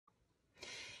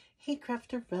Hey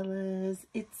Crafterellas,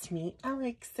 it's me,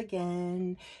 Alex,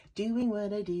 again, doing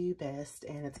what I do best,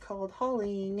 and it's called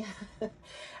hauling.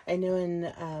 I know in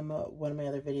one of my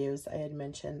other videos I had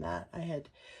mentioned that I had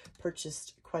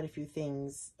purchased quite a few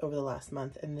things over the last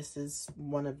month, and this is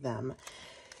one of them.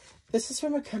 This is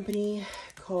from a company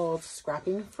called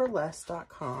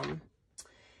scrappingforless.com,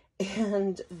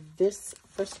 and this,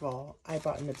 first of all, I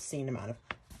bought an obscene amount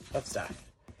of stuff.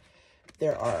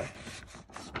 There are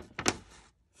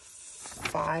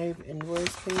 5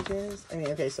 invoice pages. I mean,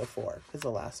 okay, so 4, because the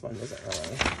last one isn't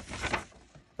really.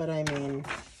 But I mean,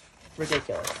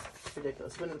 ridiculous.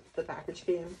 Ridiculous. When the package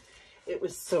came, it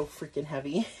was so freaking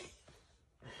heavy.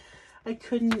 I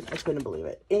couldn't believe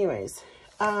it. Anyways,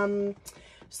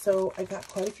 so I got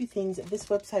quite a few things. This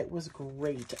website was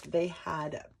great. They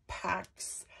had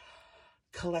packs,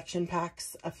 collection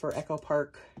packs for Echo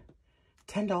Park,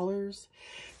 $10.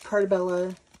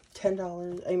 Cartabella,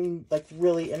 $10. I mean, like,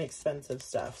 really inexpensive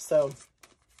stuff. So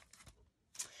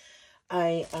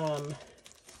I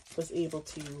was able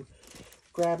to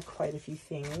grab quite a few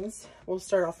things. We'll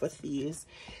start off with these.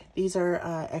 These are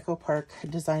Echo Park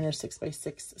Designer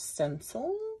 6x6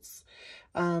 stencils.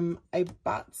 I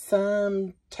bought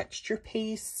some texture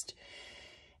paste,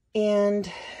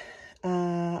 and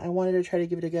I wanted to try to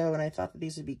give it a go, and I thought that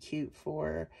these would be cute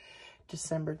for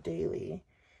December daily.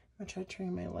 I'm gonna try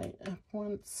turning my light up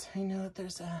once. I know that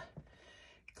there's a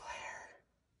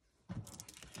glare,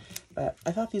 but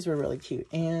I thought these were really cute,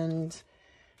 and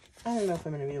I don't know if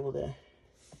I'm gonna be able to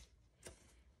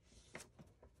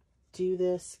do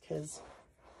this because,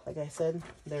 like I said,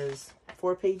 there's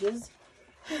 4 pages.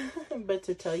 But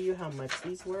to tell you how much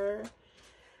these were,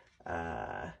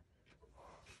 I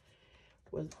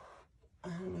don't know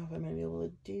if I'm gonna be able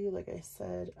to do, like I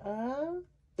said,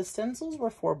 the stencils were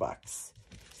 $4.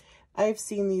 I've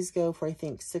seen these go for, I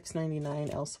think,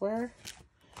 $6.99 elsewhere.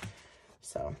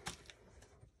 So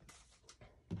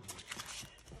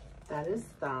that is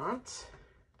that.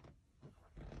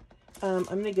 I'm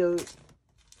going to go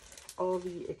all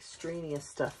the extraneous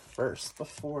stuff first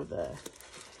before the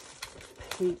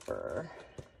paper,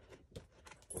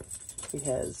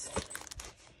 because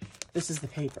this is the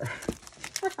paper.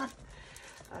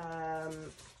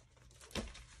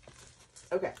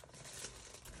 Okay.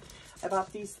 I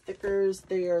bought these thickers.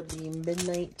 They are the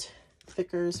Midnight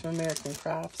thickers from American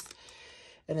Crafts,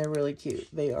 and they're really cute.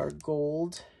 They are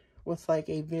gold with like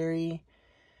a very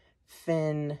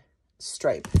thin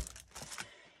stripe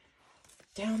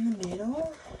down the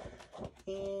middle,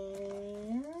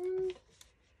 and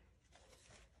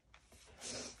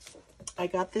I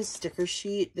got this sticker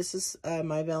sheet. This is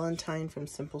My Valentine from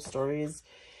Simple Stories.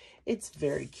 It's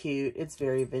very cute. It's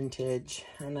very vintage,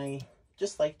 and I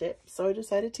just liked it, so I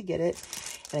decided to get it,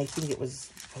 and I think it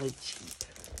was really cheap.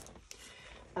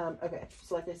 Okay,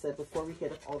 so like I said, before we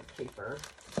hit up all the paper,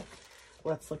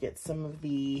 let's look at some of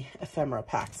the ephemera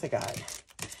packs I got.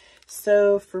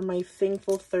 So for my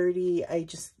Thankful 30, I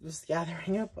just was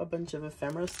gathering up a bunch of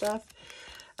ephemera stuff,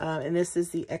 and this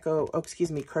is the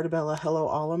Cartabella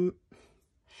Hello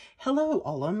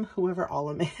Autumn, whoever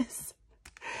Autumn is.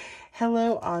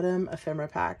 Hello Autumn ephemera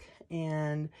pack,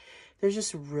 and there's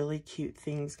just really cute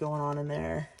things going on in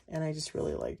there, and I just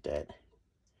really liked it.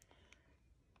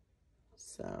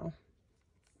 So,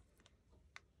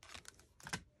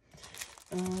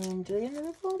 did I get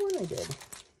another fall one? I did.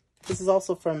 This is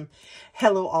also from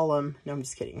Hello Autumn. No, I'm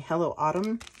just kidding. Hello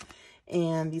Autumn,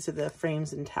 and these are the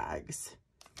frames and tags.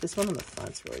 This one on the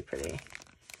front's really pretty.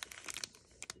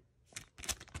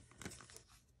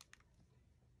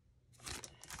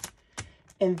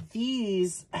 And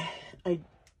these, I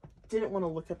didn't want to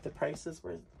look up the prices.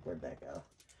 Where'd that go?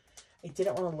 I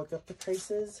didn't want to look up the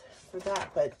prices for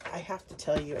that, but I have to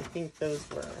tell you, I think those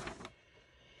were,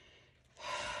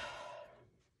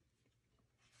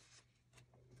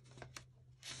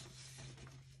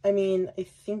 I mean, I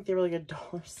think they were like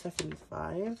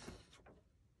 $1.75.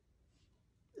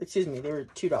 Excuse me, they were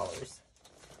 $2.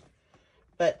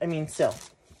 But I mean, still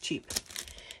cheap.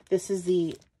 This is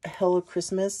the Hello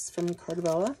Christmas from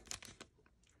Cartabella.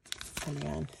 Oh my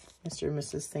God. Mr. and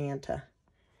Mrs. Santa.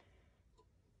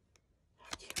 How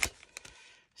cute.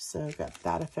 So I've got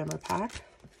that ephemera pack.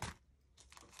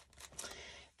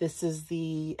 This is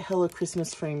the Hello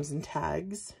Christmas frames and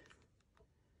tags.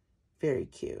 Very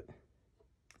cute.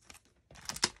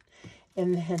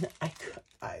 And then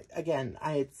I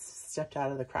had stepped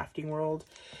out of the crafting world.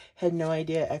 Had no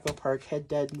idea Echo Park had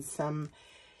done some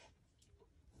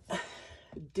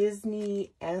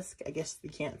Disney-esque, I guess you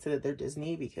can't say that they're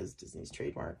Disney because Disney's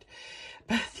trademarked,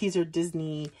 but these are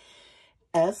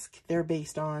Disney-esque. They're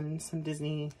based on some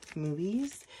Disney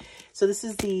movies. So this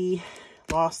is the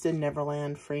Lost in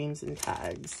Neverland frames and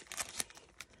tags.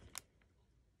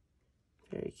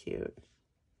 Very cute.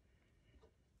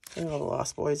 And little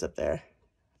Lost Boys up there.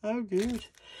 Oh, good.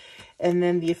 And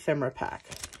then the ephemera pack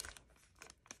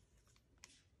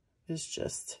is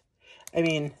just, I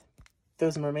mean,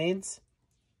 those mermaids,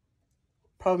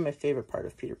 probably my favorite part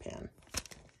of Peter Pan.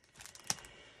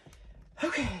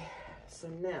 Okay, so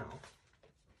now,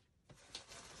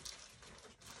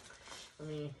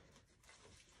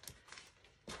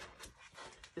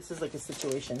 this is like a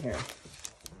situation here.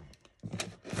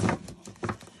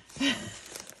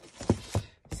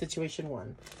 Situation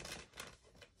 1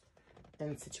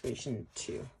 and situation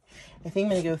 2. I think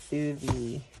I'm going to go through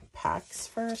the packs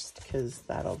first because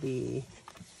that'll be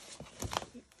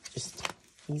just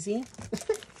easy.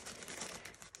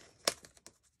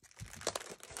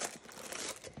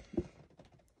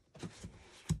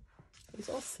 These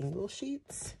all single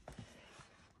sheets.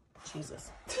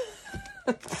 Jesus.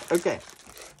 Okay.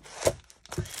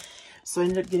 So I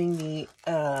ended up getting the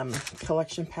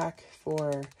collection pack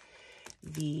for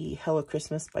the Hello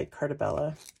Christmas by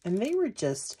Cartabella, and they were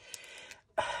just,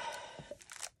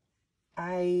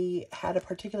 I had a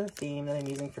particular theme that I'm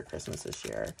using for Christmas this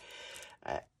year,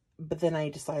 but then I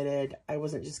decided I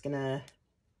wasn't just gonna,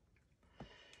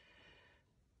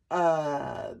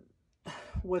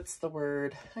 what's the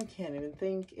word? I can't even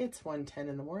think. It's 1:10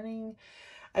 in the morning.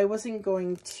 I wasn't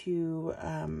going to,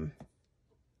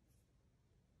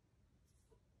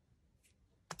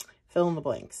 fill in the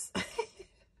blanks.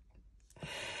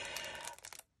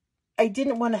 I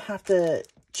didn't want to have to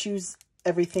choose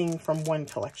everything from one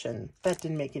collection. That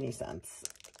didn't make any sense.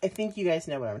 I think you guys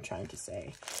know what I'm trying to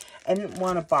say. I didn't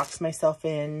want to box myself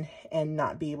in and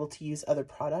not be able to use other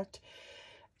product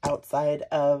outside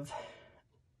of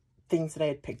things that I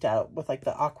had picked out with like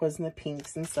the aquas and the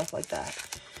pinks and stuff like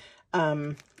that.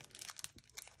 I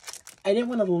didn't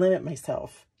want to limit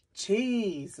myself.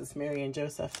 Jesus, Mary and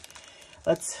Joseph.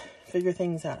 Let's figure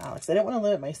things out, Alex. I didn't want to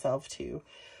limit myself to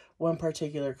one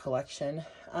particular collection.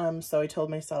 So I told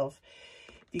myself,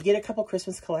 if you get a couple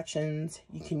Christmas collections,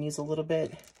 you can use a little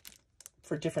bit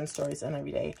for different stories and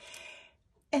every day.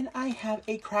 And I have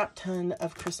a crap ton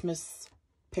of Christmas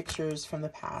pictures from the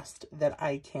past that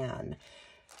I can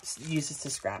use this to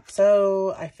scrap.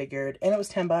 So I figured, and it was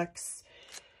 10 bucks.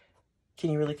 Can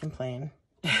you really complain?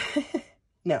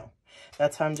 No,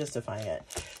 that's how I'm justifying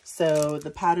it. So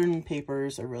the pattern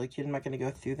papers are really cute. I'm not going to go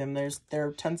through them. There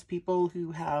are tons of people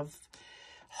who have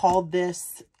hauled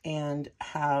this and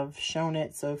have shown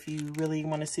it. So if you really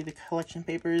want to see the collection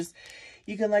papers,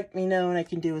 you can let me know and I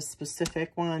can do a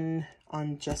specific one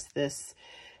on just this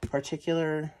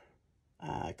particular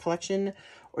collection,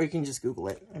 or you can just Google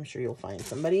it. I'm sure you'll find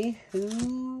somebody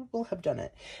who will have done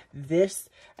it. This,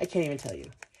 I can't even tell you.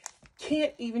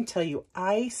 Can't even tell you.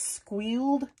 I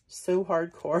squealed so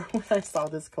hardcore when I saw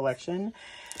this collection.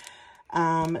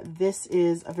 This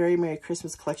is a Very Merry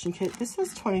Christmas collection kit. This was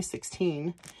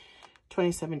 2016,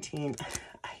 2017.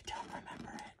 I don't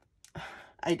remember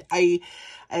it.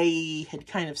 I had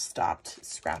kind of stopped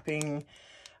scrapping,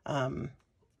 and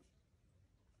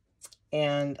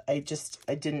I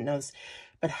didn't notice,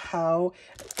 but how,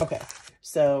 okay.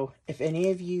 So if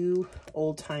any of you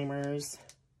old timers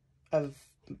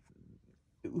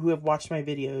who have watched my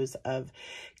videos of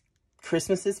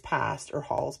Christmases past or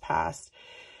hauls past,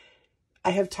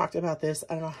 I have talked about this,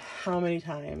 I don't know how many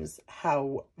times,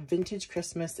 how vintage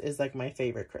Christmas is like my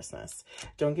favorite Christmas.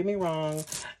 Don't get me wrong.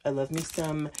 I love me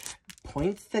some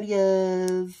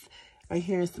poinsettias right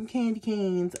here, some candy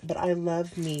canes, but I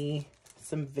love me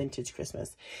some vintage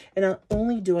Christmas. And not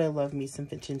only do I love me some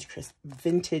vintage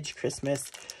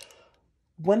Christmas,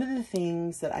 one of the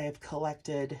things that I have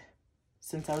collected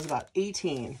since I was about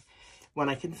 18, when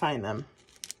I can find them,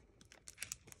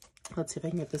 let's see if I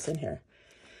can get this in here,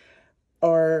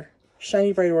 are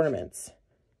shiny bright ornaments.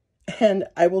 And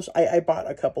I bought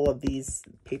a couple of these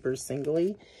papers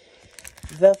singly.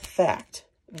 The fact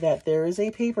that there is a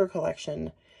paper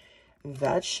collection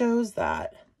that shows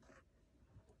that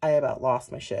I about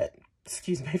lost my shit.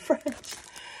 Excuse my French.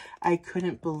 I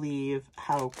couldn't believe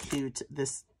how cute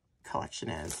this collection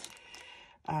is.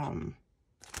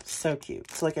 So cute.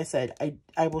 So like I said,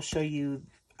 I will show you,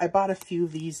 I bought a few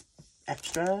of these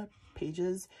extra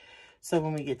pages. So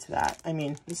when we get to that, I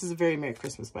mean, this is a Very Merry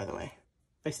Christmas, by the way,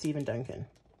 by Stephen Duncan.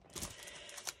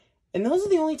 And those are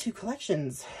the only two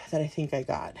collections that I think I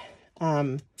got.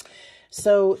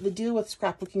 So the deal with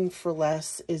scrapbooking for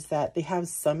less is that they have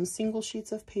some single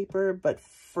sheets of paper, but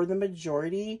for the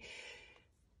majority,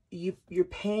 you're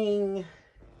paying,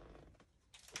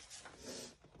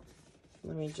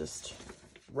 let me just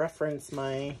reference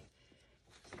my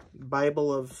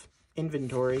Bible of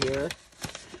inventory here.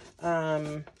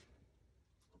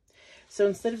 So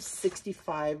instead of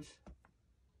 65,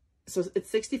 so it's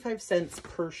 65 cents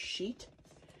per sheet,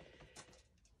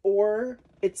 or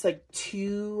it's like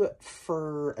 2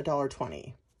 for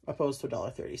 $1.20 opposed to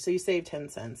 $1.30. So you save 10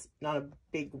 cents, not a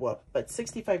big whoop, but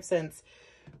 65 cents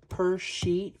per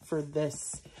sheet for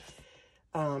this.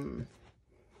 I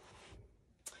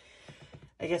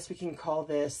guess we can call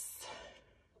this,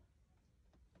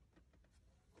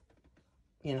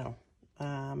 you know,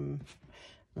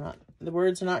 the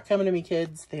words are not coming to me,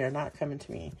 kids. They are not coming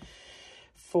to me.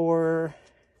 For,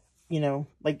 you know,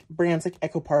 like brands like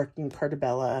Echo Park and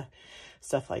Cartabella,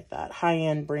 stuff like that.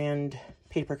 High-end brand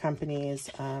paper companies,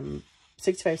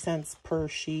 65 cents per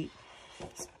sheet.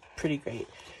 It's pretty great.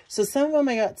 So some of them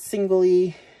I got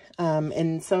singly,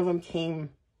 and some of them came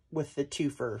with the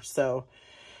twofer. So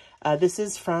this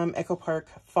is from Echo Park.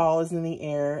 Fall is in the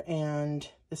air, and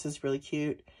this is really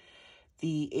cute.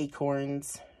 The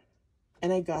acorns.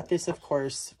 And I got this, of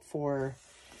course, for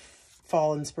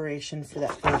fall inspiration for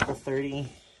that April 30.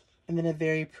 And then a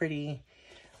very pretty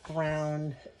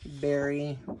brown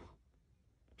berry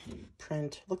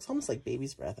print. Looks almost like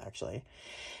baby's breath, actually.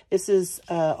 This is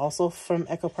also from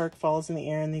Echo Park. Fall is in the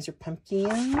air, and these are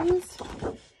pumpkins.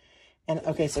 And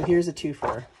okay, so here's a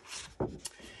twofer.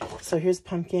 So here's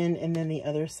pumpkin, and then the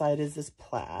other side is this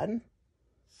plaid.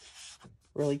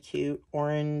 Really cute.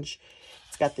 Orange.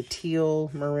 It's got the teal,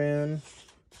 maroon.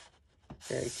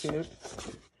 Very cute.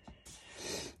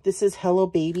 This is Hello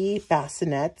Baby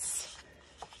bassinets.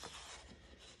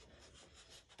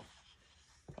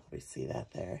 Probably see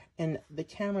that there. And the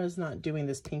camera is not doing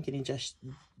this pink any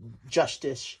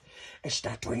justice. It's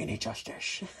not doing any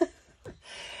justice.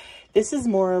 This is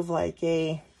more of like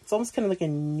a, it's almost kind of like a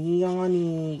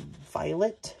neon-y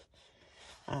violet.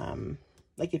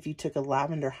 Like if you took a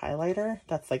lavender highlighter,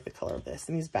 that's like the color of this.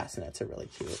 And these bassinets are really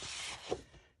cute.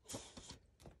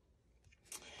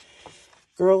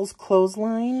 Girls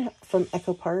Clothesline from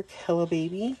Echo Park, Hello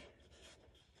Baby.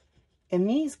 And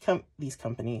these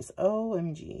companies,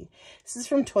 OMG. This is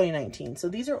from 2019. So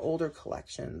these are older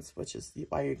collections, which is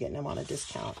why you're getting them on a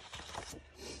discount.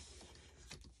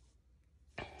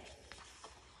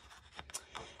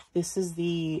 This is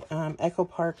the Echo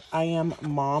Park I Am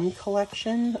Mom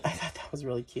collection. I thought that was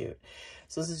really cute.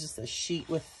 So this is just a sheet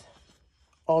with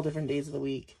all different days of the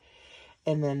week.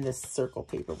 And then this circle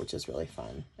paper, which is really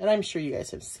fun. And I'm sure you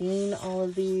guys have seen all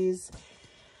of these.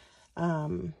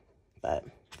 But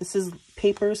this is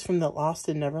papers from the Lost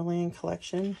in Neverland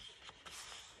collection.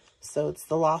 So it's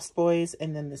the Lost Boys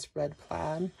and then this red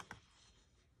plaid.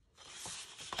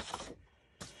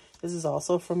 This is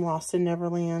also from Lost in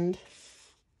Neverland.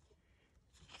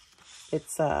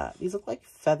 It's, these look like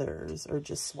feathers or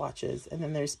just swatches. And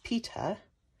then there's Pita.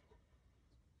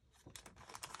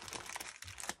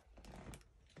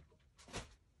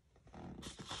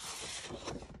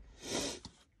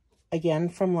 Again,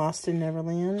 from Lost in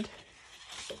Neverland.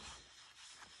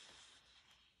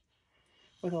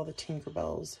 With all the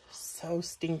Tinkerbells. So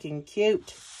stinking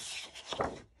cute.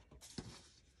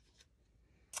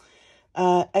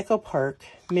 Echo Park,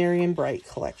 Merry and Bright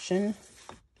collection.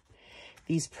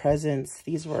 These presents,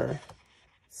 these were,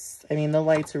 I mean, the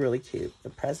lights are really cute. The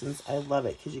presents, I love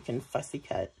it because you can fussy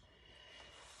cut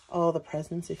all the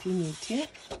presents if you need to.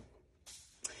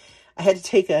 I had to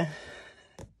take a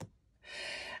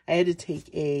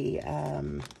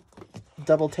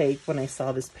double take when I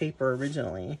saw this paper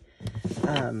originally.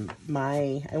 I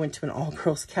went to an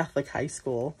all-girls Catholic high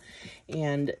school,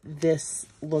 and this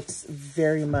looks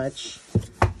very much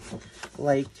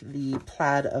like the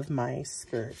plaid of my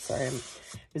skirt. Sorry, it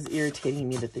was irritating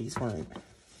me that these weren't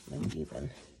like even.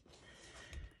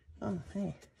 Oh,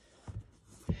 hey.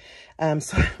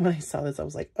 So when I saw this, I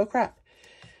was like, oh crap.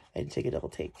 I had to take a double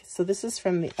take. So this is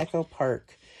from the Echo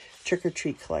Park Trick or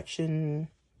Treat collection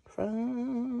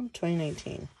from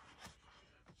 2019.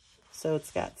 So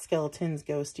it's got skeletons,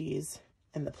 ghosties,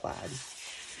 and the plaid.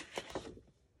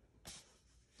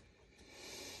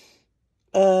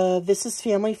 This is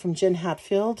Family from Jen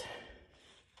Hatfield.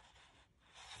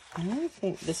 I don't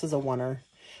think this is a oneer,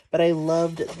 but I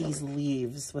loved these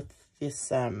leaves with this,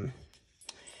 they're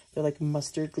like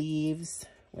mustard leaves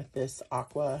with this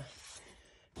aqua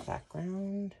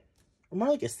background. Or more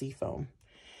like a sea foam.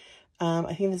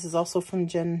 I think this is also from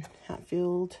Jen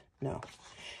Hatfield.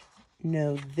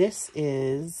 No, this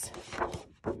is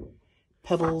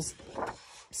Pebbles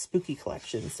Spooky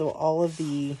Collection. So all of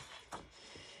the,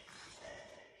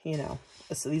 you know,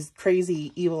 so these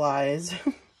crazy evil eyes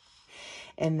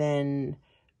and then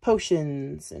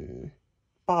potions and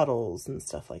bottles and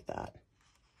stuff like that.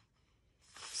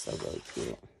 So really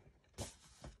cute.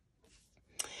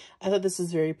 I thought this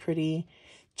is very pretty.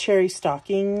 Cherry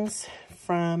stockings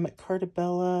from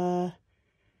Cartabella.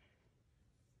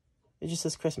 It just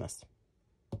says Christmas.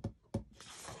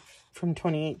 From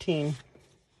 2018.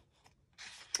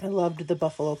 I loved the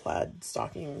buffalo plaid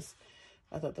stockings.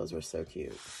 I thought those were so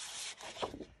cute.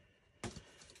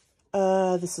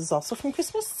 This is also from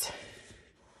Christmas.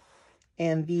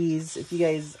 And these, if you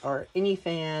guys are any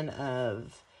fan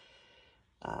of,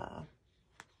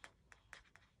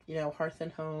 you know, Hearth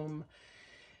and Home,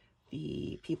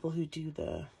 the people who do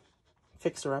the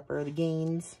fixer-upper, the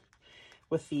Gaines,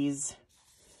 with these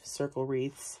circle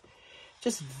wreaths,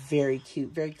 just very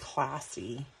cute, very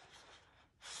classy,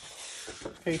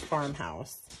 very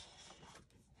farmhouse.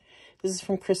 This is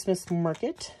from Christmas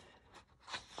Market.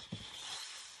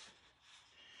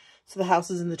 So the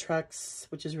houses and the trucks,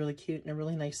 which is really cute, and a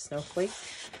really nice snowflake.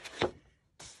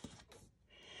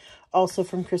 Also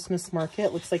from Christmas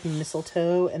Market, looks like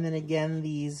mistletoe, and then again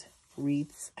these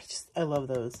wreaths. I love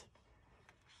those.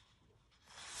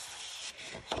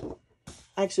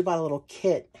 I actually bought a little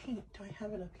kit. Hey, do I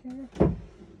have it up here?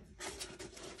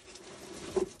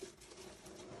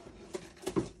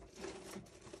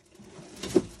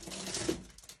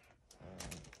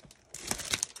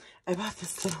 I bought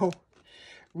this little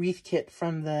wreath kit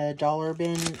from the dollar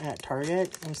bin at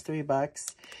Target. It was $3,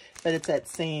 but it's that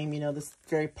same, you know, this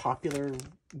very popular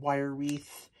wire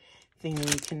wreath thing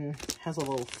has a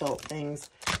little felt things.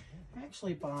 I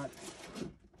actually bought,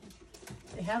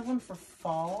 they had one for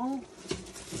fall.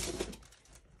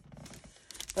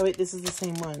 Oh wait, this is the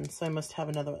same one, so I must have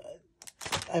another.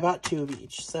 I bought 2 of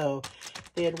each, so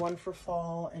they had one for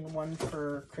fall and one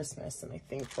for Christmas, and I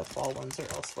think the fall ones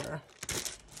are elsewhere.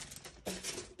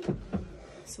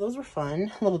 So those were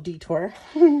fun. A little detour.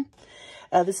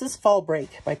 This is Fall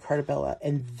Break by Cartabella.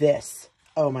 And this,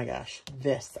 oh my gosh,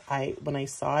 this, when I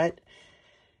saw it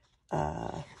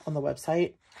on the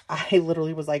website, I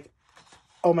literally was like,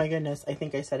 oh my goodness, I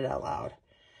think I said it out loud.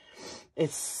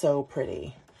 It's so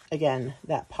pretty. Again,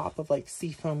 that pop of like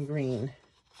seafoam green.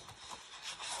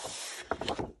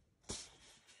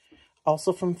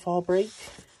 Also from Fall Break,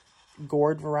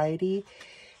 gourd variety.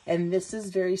 And this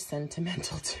is very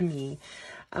sentimental to me.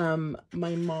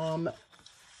 My mom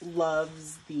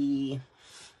loves I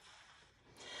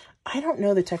don't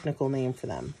know the technical name for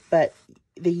them, but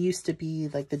they used to be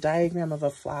like the diagram of a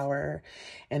flower,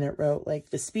 and it wrote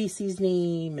like the species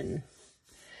name and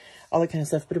all that kind of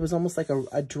stuff, but it was almost like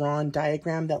a drawn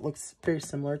diagram that looks very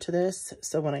similar to this.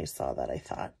 So when I saw that, I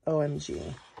thought,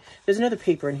 OMG. There's another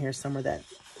paper in here somewhere that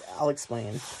I'll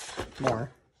explain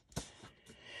more.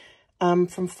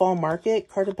 From Fall Market,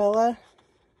 Cartabella.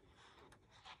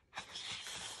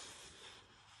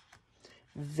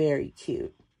 Very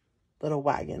cute. Little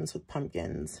wagons with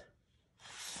pumpkins.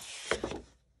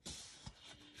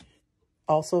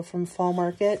 Also from Fall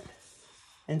Market.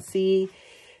 And see,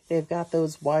 they've got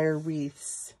those wire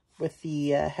wreaths with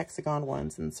the hexagon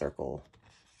ones in circle.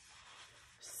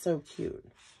 So cute.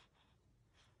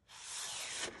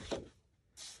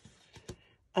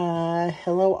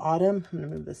 Hello Autumn. I'm going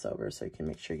to move this over so I can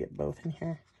make sure you get both in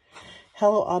here.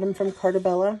 Hello Autumn from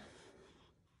Cartabella.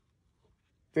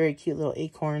 Very cute little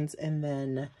acorns, and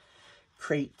then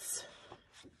crates.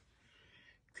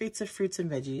 Crates of fruits and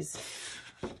veggies.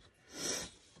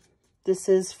 This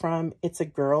is from It's a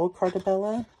Girl,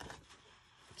 Cartabella.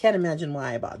 Can't imagine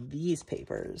why I bought these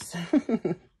papers.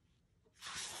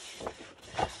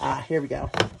 Here we go.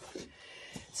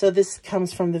 So this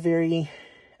comes from a very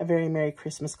Merry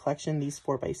Christmas collection, these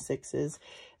 4x6s.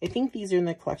 I think these are in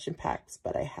the collection packs,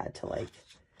 but I had to like,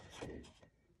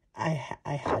 I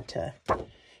had to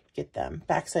get them.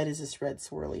 Backside is this red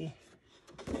swirly,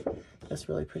 this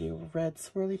really pretty red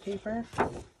swirly paper.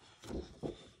 But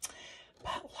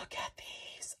look at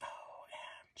these,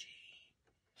 OMG.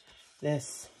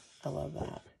 This, I love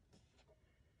that.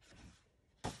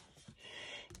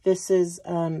 This is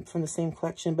from the same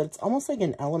collection, but it's almost like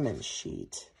an element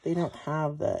sheet. They don't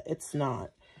have it's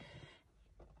not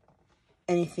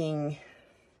anything,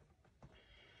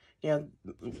 you know,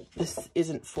 this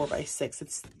isn't 4x6.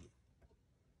 It's,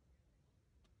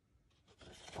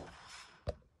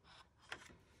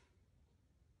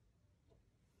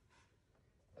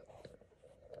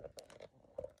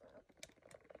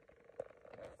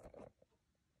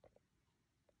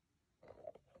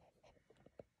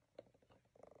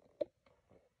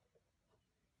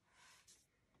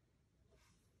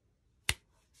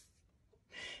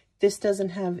 this doesn't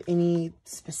have any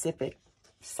specific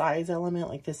size element.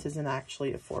 Like this isn't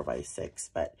actually a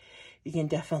 4x6, but you can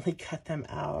definitely cut them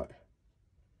out.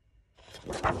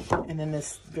 And then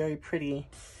this very pretty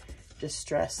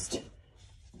distressed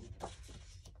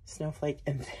snowflake.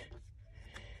 And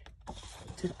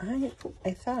Did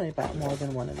I thought I bought more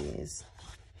than one of these.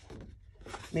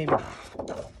 Maybe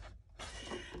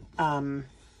not.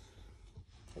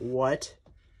 What?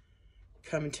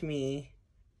 Come to me,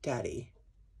 Daddy.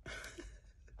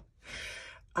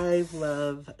 I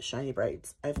love Shiny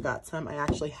Brights. I've got some. I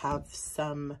actually have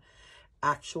some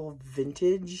actual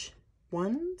vintage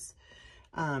ones.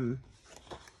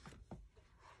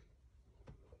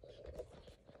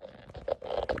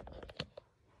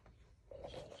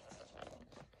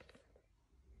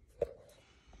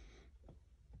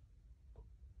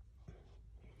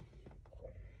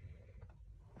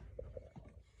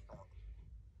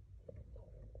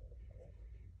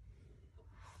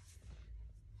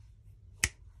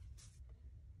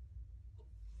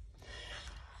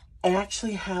 I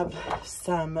actually have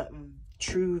some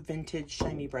true vintage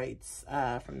Shiny Brights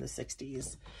from the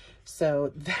 60s.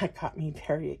 So that got me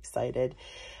very excited.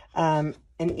 An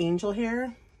angel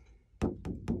hair.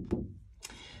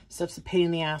 Stuff's a pain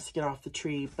in the ass to get off the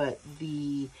tree, but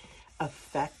the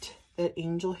effect that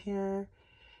angel hair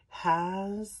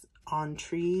has on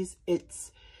trees,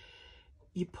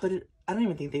 you put it, I don't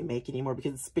even think they make anymore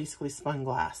because it's basically spun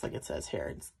glass, like it says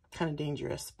here. It's kind of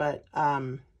dangerous, but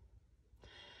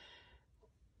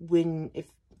if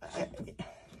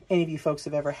any of you folks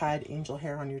have ever had angel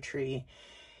hair on your tree,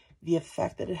 the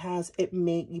effect that it has,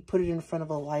 you put it in front of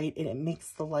a light and it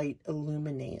makes the light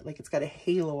illuminate, like it's got a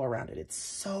halo around it. It's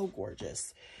so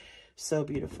gorgeous, so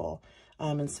beautiful.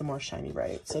 And some more Shiny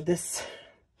Bright. So this,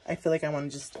 I feel like I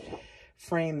want to just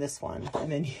frame this one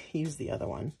and then use the other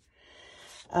one.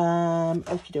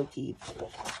 Okie dokie.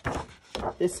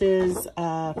 This is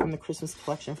from the Christmas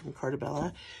collection from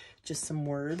Cartabella. Just some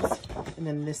words. And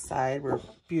then this side were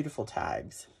beautiful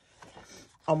tags.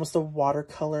 Almost a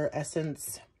watercolor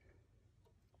essence.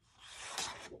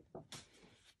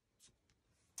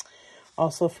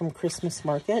 Also from Christmas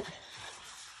Market.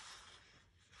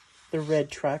 The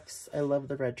red trucks. I love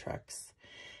the red trucks.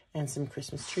 And some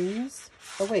Christmas trees.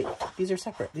 Oh wait, these are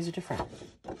separate. These are different.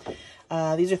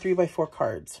 These are 3x4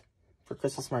 cards for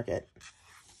Christmas Market.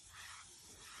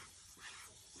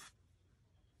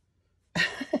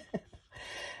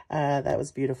 That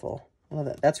was beautiful. I love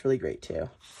that. That's really great too.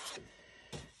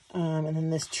 And then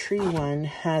this tree one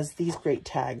has these great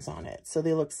tags on it. So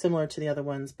they look similar to the other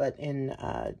ones, but in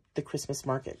the Christmas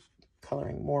Market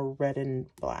coloring, more red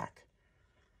and black.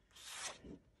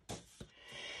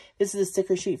 This is a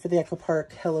sticker sheet for the Echo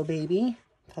Park Hello Baby.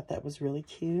 Thought that was really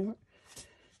cute.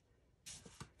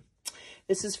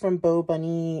 This is from Bo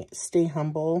Bunny Stay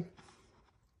Humble.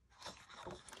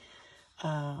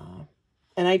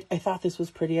 And I thought this was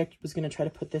pretty. I was going to try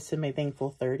to put this in my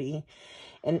Thankful 30.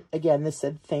 And again, this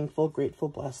said thankful, grateful,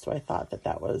 blessed. So I thought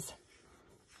that was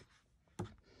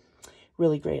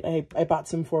really great. I bought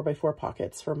some 4x4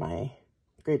 pockets for my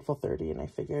Grateful 30, and I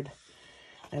figured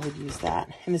I would use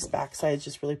that. And this back side is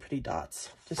just really pretty dots,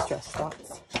 distress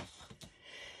dots.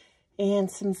 And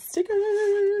some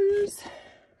stickers.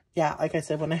 Yeah, like I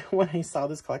said, when I saw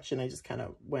this collection, I just kind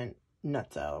of went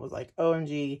nuts out. I was like,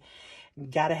 OMG,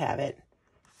 gotta have it.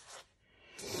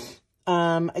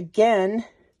 Again,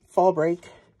 fall break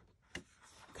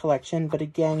collection, but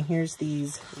again, here's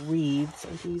these wreaths.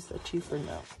 Are these a two for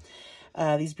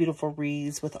no? These beautiful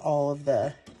wreaths with all of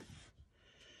the,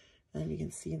 and you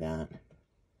can see that,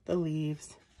 the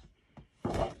leaves.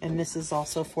 And this is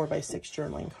also 4x6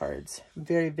 journaling cards.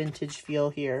 Very vintage feel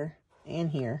here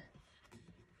and here.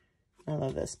 I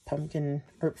love this pumpkin,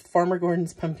 or Farmer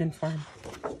Gordon's Pumpkin Farm.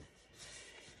 And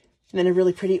then a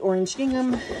really pretty orange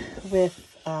gingham with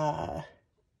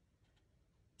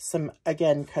some,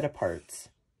 again, cut aparts.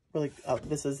 Really,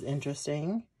 this is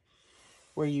interesting.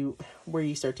 Where you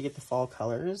start to get the fall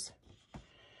colors.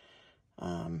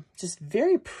 Just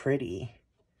very pretty.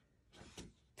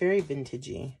 Very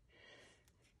vintagey.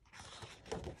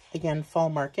 Again, Fall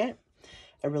Market.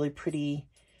 A really pretty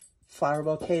flower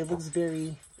bouquet. It looks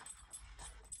very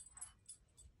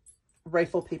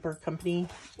Rifle Paper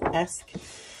Company-esque.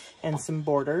 And some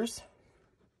borders.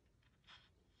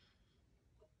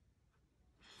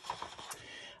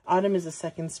 Autumn is a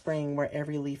second spring where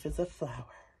every leaf is a flower.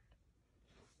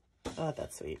 Oh,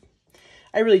 that's sweet.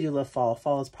 I really do love fall.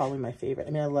 Fall is probably my favorite.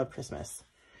 I mean, I love Christmas.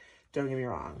 Don't get me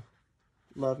wrong.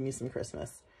 Love me some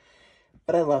Christmas.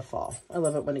 But I love fall. I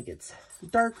love it when it gets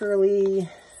dark early.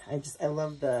 I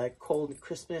love the cold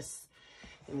Christmas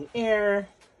in the air.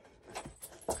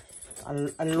 I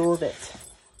love it.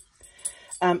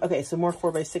 Okay, so more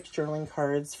 4x6 journaling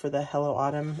cards for the Hello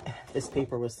Autumn. This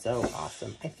paper was so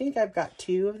awesome. I think I've got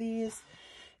 2 of these.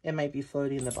 It might be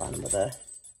floating in the bottom of the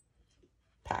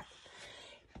pack.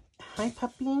 Hi,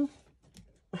 puppy.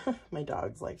 My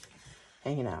dog's like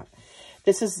hanging out.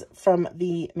 This is from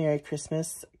the Merry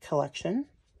Christmas collection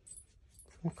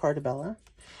from Cartabella.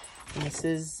 And this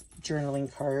is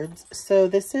journaling cards. So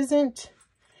this isn't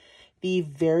the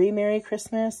very Merry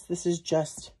Christmas. This is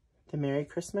just the Merry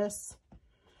Christmas.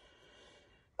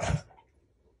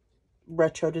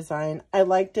 Retro design. I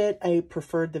liked it. I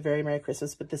preferred the very Merry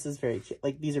Christmas, but this is very cute.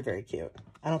 Like, these are very cute.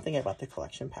 I don't think I bought the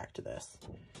collection pack to this.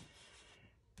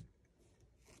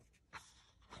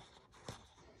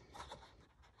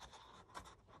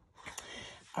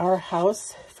 Our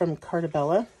House from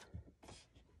Cartabella.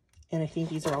 And I think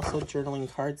these are also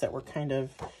journaling cards that were kind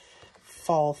of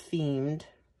fall themed.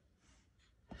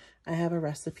 I have a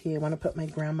recipe. I want to put my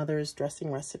grandmother's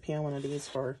dressing recipe on one of these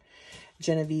for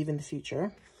Genevieve in the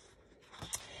future.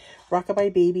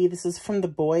 Rockabye Baby. This is from the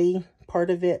boy part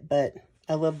of it, but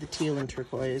I love the teal and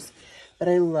turquoise. But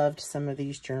I loved some of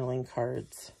these journaling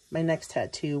cards. My next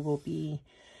tattoo will be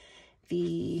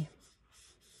the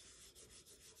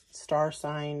star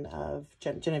sign of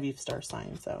Genevieve star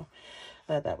sign. So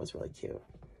that was really cute.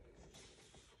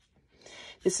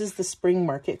 This is the Spring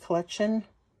Market collection.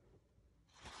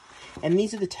 And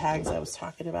these are the tags I was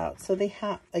talking about. So they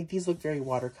have, like, these look very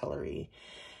watercolory,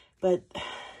 but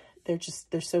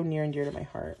they're so near and dear to my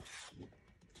heart.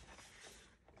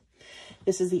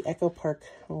 This is the Echo Park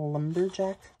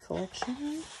Lumberjack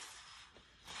collection.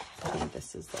 I think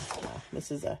this is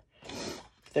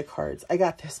the cards. I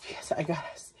got this because I got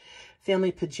us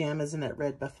family pajamas in that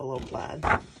red buffalo plaid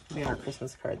to be on our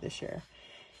Christmas card this year.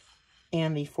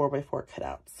 And the 4x4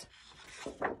 cutouts.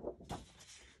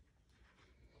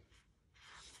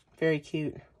 Very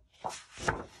cute.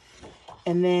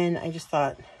 And then I just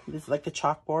thought, this is like the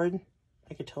chalkboard.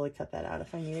 I could totally cut that out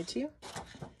if I needed to.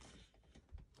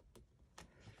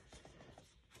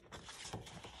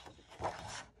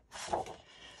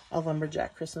 A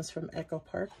lumberjack Christmas from Echo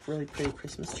Park. Really pretty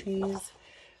Christmas trees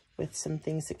with some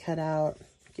things to cut out.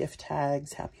 Gift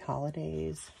tags, happy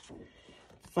holidays.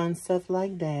 Fun stuff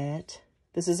like that.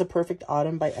 This is A Perfect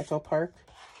Autumn by Echo Park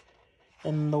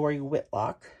and Lori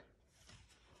Whitlock.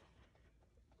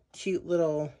 Cute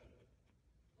little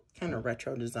kind of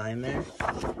retro design there.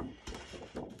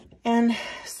 And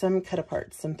some cut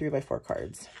aparts, some 3x4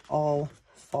 cards, all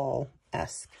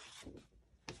fall-esque.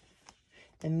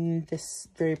 And this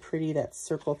very pretty, that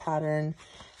circle pattern.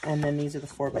 And then these are the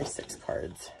 4x6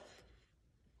 cards.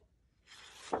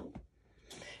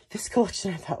 This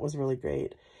collection I thought was really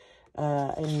great.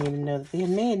 I didn't even know that they had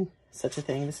made such a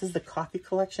thing. This is the Coffee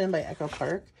collection by Echo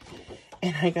Park.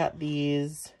 And I got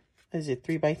these, what is it,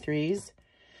 3x3s.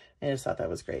 I just thought that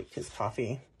was great because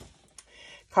coffee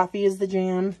is the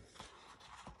jam.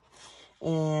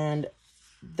 And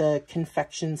the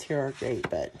confections here are great,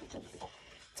 but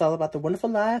it's all about the wonderful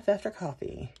life after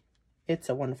coffee. It's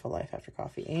a wonderful life after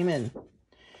coffee. Amen.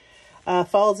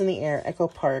 Falls in the Air, Echo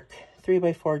Park,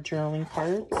 3x4 journaling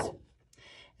cards.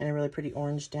 And a really pretty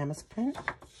orange damask print.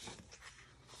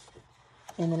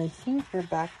 And then I think we're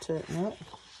back to, nope,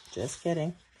 just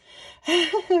kidding.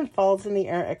 Falls in the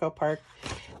Air, Echo Park.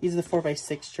 These are the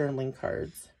 4x6 journaling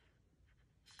cards.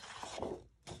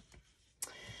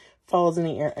 Falls in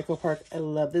the Air, Echo Park. I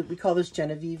love it. We call this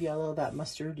Genevieve yellow, that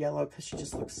mustard yellow, because she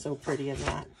just looks so pretty in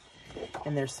that.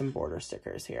 And there's some border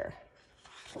stickers here.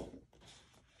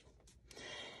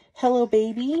 Hello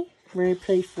Baby. Very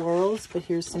pretty florals, but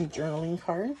here's some journaling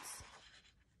cards.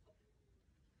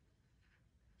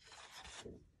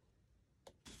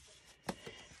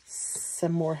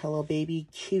 Some more Hello Baby.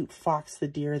 Cute Fox, the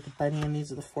Deer, the Bunny, and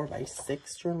these are the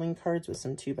 4x6 journaling cards with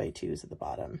some 2x2s at the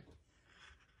bottom.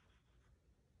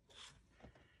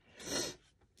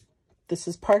 This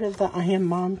is part of the I Am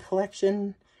Mom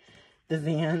collection. The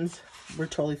vans. We're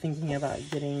totally thinking about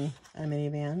getting a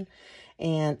minivan.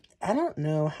 And I don't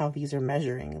know how these are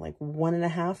measuring. Like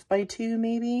 1.5 by 2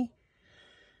 maybe.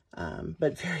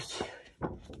 But very cute.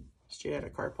 Straight out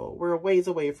of carpool. We're a ways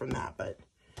away from that, but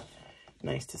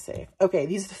nice to save. Okay,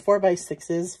 these are the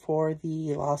 4x6s for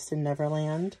the Lost in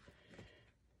Neverland.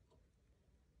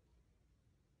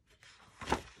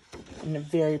 And a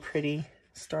very pretty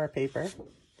star paper.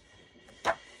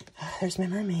 There's my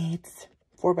mermaids.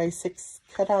 4x6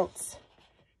 cutouts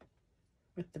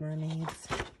with the mermaids.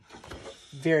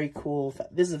 Very cool.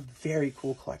 This is a very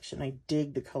cool collection. I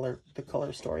dig the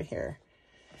color story here.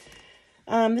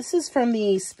 This is from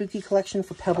the Spooky collection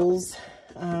for Pebbles.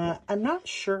 I'm not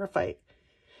sure if I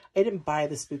didn't buy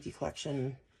the Spooky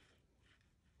collection.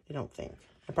 I don't think.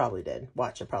 I probably did.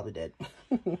 Watch, I probably did.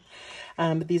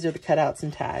 But these are the cutouts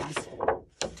and tags.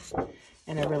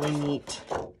 And a really neat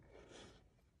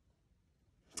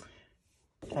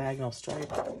diagonal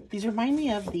stripe. These remind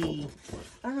me of the,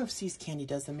 I don't know if See's Candy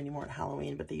does them anymore at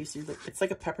Halloween, but they used to, it's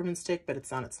like a peppermint stick, but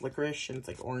it's on its licorice, and it's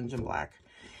like orange and black.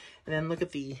 And then look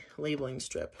at the labeling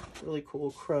strip. Really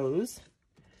cool crows.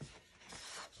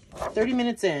 30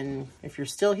 minutes in. If you're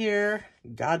still here,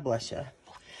 God bless you.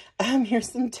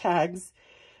 Here's some tags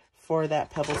for that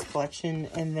Pebbles collection,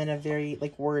 and then a very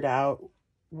like word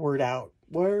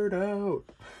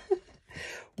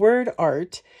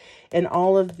art, and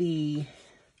all of the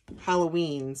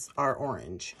Halloweens are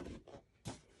orange.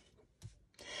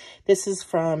 This is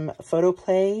from Photo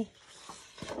Play,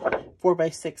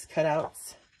 4x6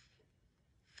 cutouts,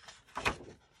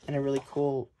 and a really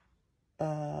cool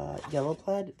yellow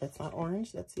plaid. That's not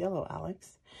orange, that's yellow,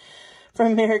 Alex.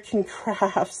 From American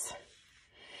Crafts.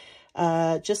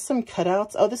 Just some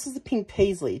cutouts. Oh, this is the pink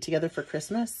paisley, Together for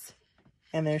Christmas.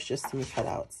 And there's just some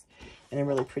cutouts and a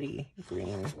really pretty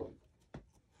green.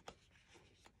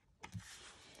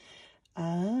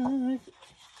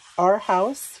 Our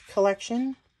House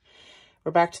collection.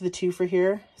 We're back to the 2 for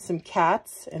here. Some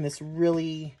cats and this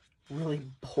really, really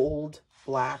bold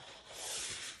black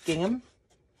gingham.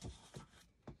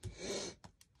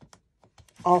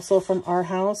 Also from Our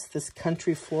House, this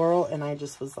country floral, and I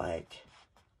just was like,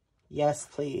 yes,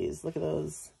 please. Look at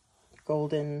those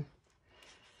golden,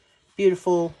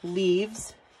 beautiful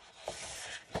leaves.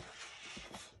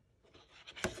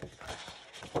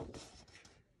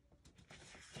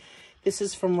 This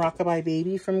is from Rockabye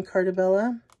Baby from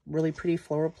Cartabella. Really pretty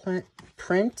floral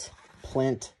print.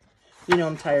 You know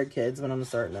I'm tired, kids, when I'm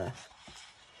starting to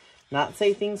not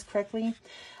say things correctly.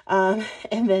 And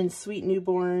then Sweet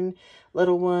Newborn,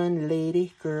 Little One,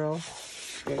 Lady, Girl.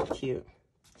 Very cute.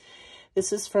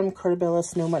 This is from Cartabella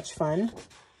Snow Much Fun.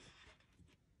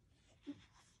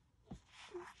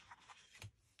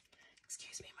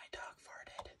 Excuse me, my dog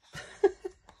farted.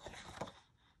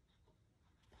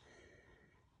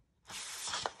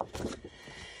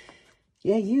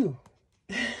 Yeah, you.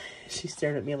 She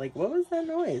stared at me like, what was that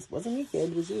noise? Wasn't me, kid,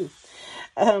 it was you.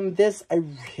 This,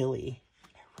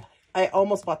 I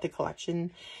almost bought the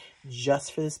collection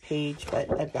just for this page,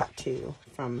 but I've got 2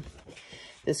 from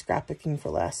this Scrapbooking for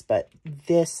Less. But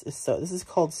this is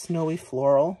called Snowy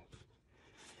Floral.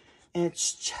 And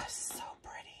it's just so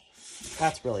pretty.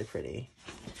 That's really pretty.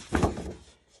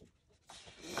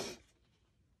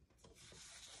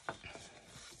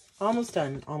 Almost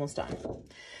done, almost done.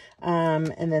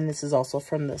 And then this is also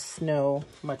from the Snow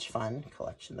Much Fun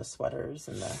collection, the sweaters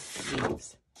and the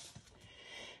leaves.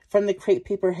 From the Crepe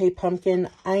Paper Hey Pumpkin,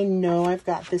 I know I've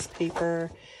got this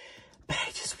paper, but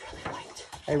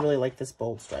I really like this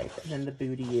bold stripe. And then the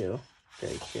Booty You,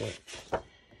 very cute.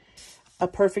 A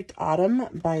Perfect Autumn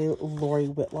by Lori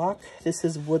Whitlock. This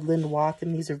is Woodland Walk,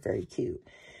 and these are very cute.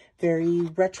 Very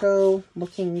retro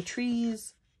looking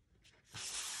trees.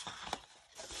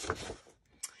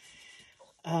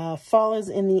 Fall is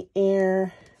in the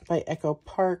Air by Echo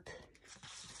Park.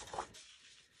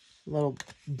 Little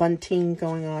bunting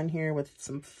going on here with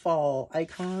some fall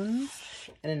icons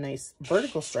and a nice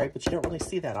vertical stripe, which you don't really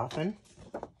see that often.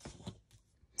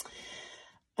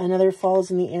 Another Fall is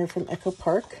in the Air from Echo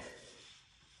Park.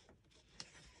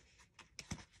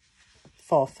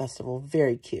 Fall Festival,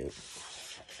 very cute.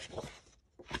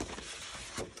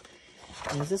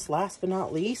 And is this last but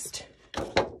not least?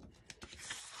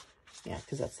 Yeah,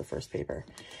 because that's the first paper.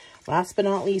 Last but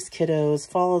not least, kiddos,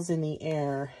 Fall is in the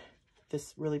Air.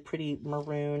 This really pretty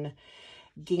maroon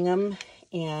gingham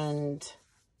and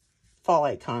fall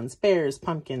icons, bears,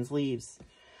 pumpkins, leaves,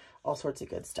 all sorts of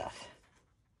good stuff.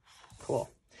 Cool.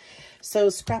 So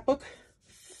scrapbooking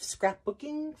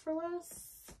for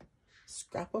less.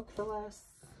 Scrapbook for less.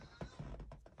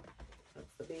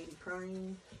 That's the baby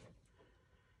crying.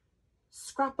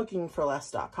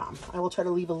 Scrapbookingforless.com. I will try to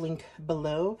leave a link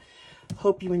below.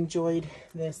 Hope you enjoyed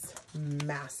this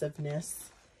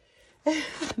massiveness.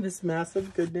 This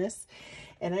massive goodness.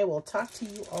 And I will talk to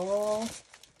you all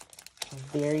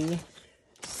very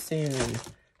soon.